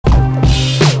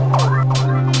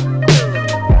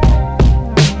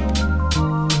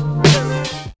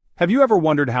Have you ever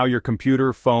wondered how your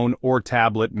computer, phone, or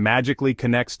tablet magically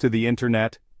connects to the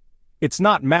internet? It's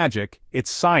not magic, it's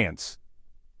science.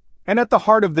 And at the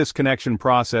heart of this connection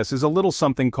process is a little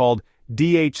something called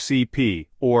DHCP,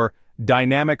 or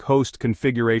Dynamic Host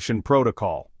Configuration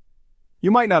Protocol. You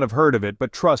might not have heard of it,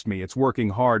 but trust me, it's working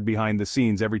hard behind the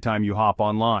scenes every time you hop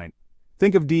online.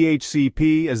 Think of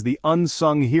DHCP as the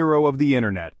unsung hero of the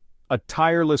internet, a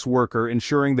tireless worker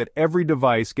ensuring that every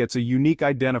device gets a unique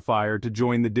identifier to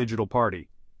join the digital party.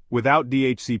 Without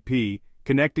DHCP,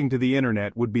 connecting to the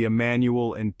internet would be a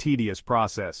manual and tedious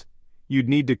process. You'd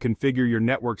need to configure your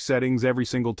network settings every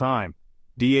single time.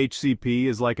 DHCP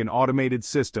is like an automated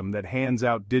system that hands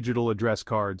out digital address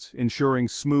cards, ensuring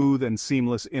smooth and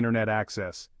seamless internet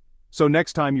access. So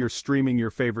next time you're streaming your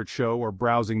favorite show or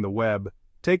browsing the web,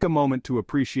 take a moment to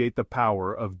appreciate the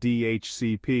power of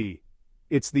DHCP.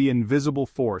 It's the invisible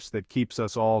force that keeps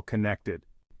us all connected.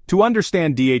 To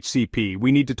understand DHCP, we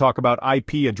need to talk about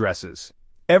IP addresses.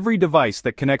 Every device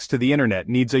that connects to the internet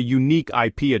needs a unique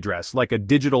IP address, like a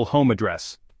digital home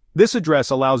address. This address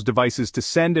allows devices to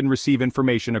send and receive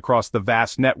information across the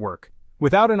vast network.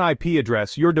 Without an IP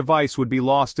address, your device would be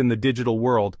lost in the digital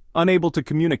world, unable to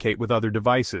communicate with other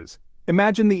devices.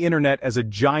 Imagine the internet as a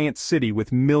giant city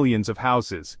with millions of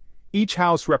houses. Each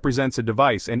house represents a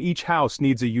device, and each house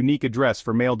needs a unique address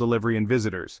for mail delivery and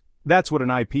visitors. That's what an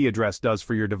IP address does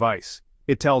for your device.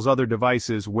 It tells other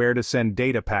devices where to send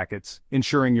data packets,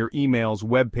 ensuring your emails,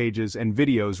 web pages, and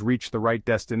videos reach the right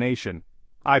destination.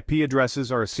 IP addresses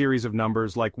are a series of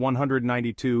numbers like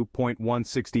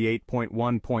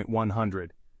 192.168.1.100.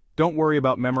 Don't worry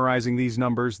about memorizing these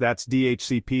numbers, that's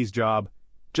DHCP's job.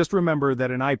 Just remember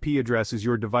that an IP address is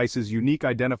your device's unique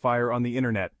identifier on the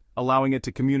internet, allowing it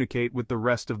to communicate with the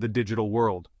rest of the digital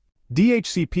world.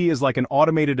 DHCP is like an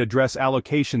automated address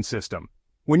allocation system.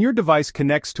 When your device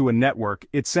connects to a network,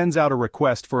 it sends out a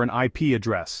request for an IP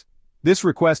address. This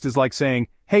request is like saying,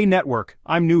 "Hey network,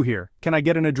 I'm new here, can I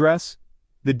get an address?"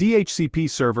 The DHCP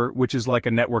server, which is like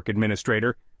a network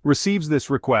administrator, receives this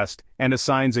request and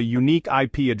assigns a unique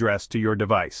IP address to your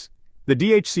device. The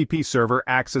DHCP server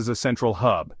acts as a central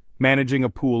hub, managing a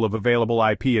pool of available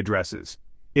IP addresses.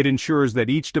 It ensures that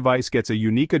each device gets a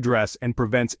unique address and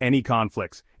prevents any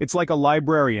conflicts. It's like a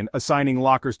librarian assigning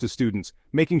lockers to students,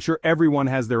 making sure everyone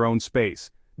has their own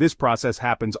space. This process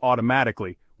happens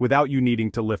automatically, without you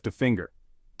needing to lift a finger.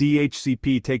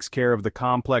 DHCP takes care of the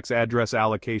complex address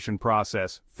allocation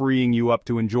process, freeing you up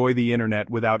to enjoy the internet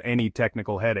without any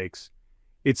technical headaches.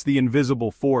 It's the invisible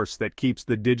force that keeps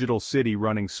the digital city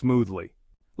running smoothly.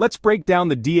 Let's break down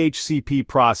the DHCP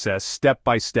process step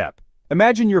by step.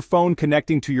 Imagine your phone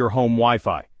connecting to your home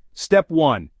Wi-Fi. Step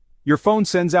 1. Your phone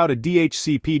sends out a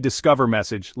DHCP discover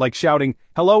message, like shouting,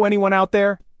 "Hello, anyone out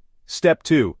there?" Step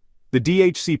 2. The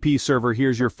DHCP server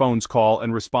hears your phone's call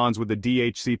and responds with a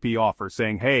DHCP offer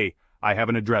saying, "Hey, I have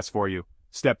an address for you."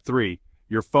 Step 3.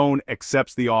 Your phone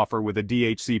accepts the offer with a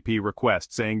DHCP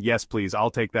request saying, "Yes, please,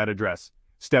 I'll take that address."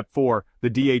 Step 4. The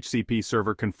DHCP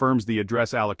server confirms the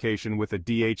address allocation with a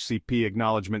DHCP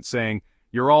acknowledgement saying,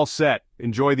 "You're all set,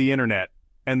 enjoy the internet."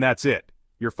 And that's it.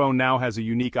 Your phone now has a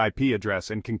unique IP address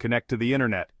and can connect to the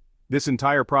internet. This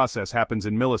entire process happens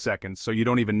in milliseconds, so you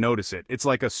don't even notice it. It's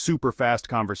like a super fast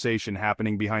conversation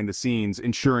happening behind the scenes,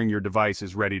 ensuring your device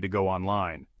is ready to go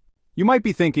online. You might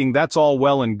be thinking, that's all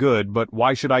well and good, but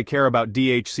why should I care about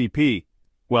DHCP?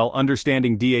 Well,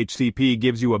 understanding DHCP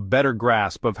gives you a better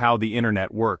grasp of how the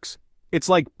internet works. It's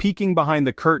like peeking behind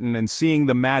the curtain and seeing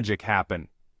the magic happen.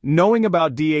 Knowing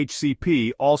about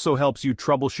DHCP also helps you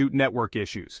troubleshoot network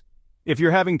issues. If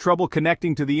you're having trouble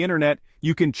connecting to the internet,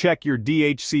 you can check your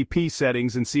DHCP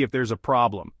settings and see if there's a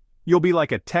problem. You'll be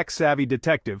like a tech-savvy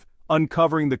detective,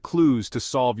 uncovering the clues to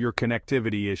solve your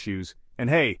connectivity issues. And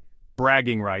hey,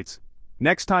 bragging rights.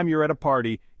 Next time you're at a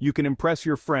party, you can impress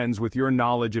your friends with your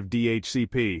knowledge of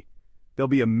DHCP. They'll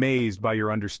be amazed by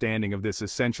your understanding of this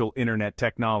essential internet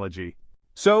technology.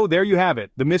 So there you have it,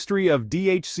 the mystery of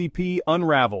DHCP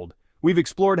unraveled. We've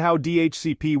explored how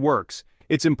DHCP works,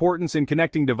 its importance in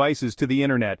connecting devices to the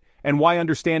internet, and why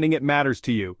understanding it matters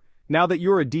to you. Now that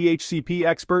you're a DHCP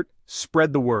expert,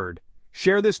 spread the word.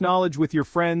 Share this knowledge with your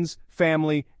friends,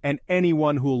 family, and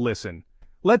anyone who'll listen.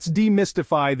 Let's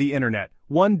demystify the internet,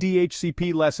 one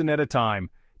DHCP lesson at a time.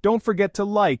 Don't forget to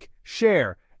like,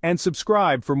 share, and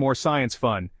subscribe for more science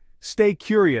fun. Stay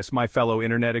curious, my fellow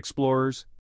internet explorers.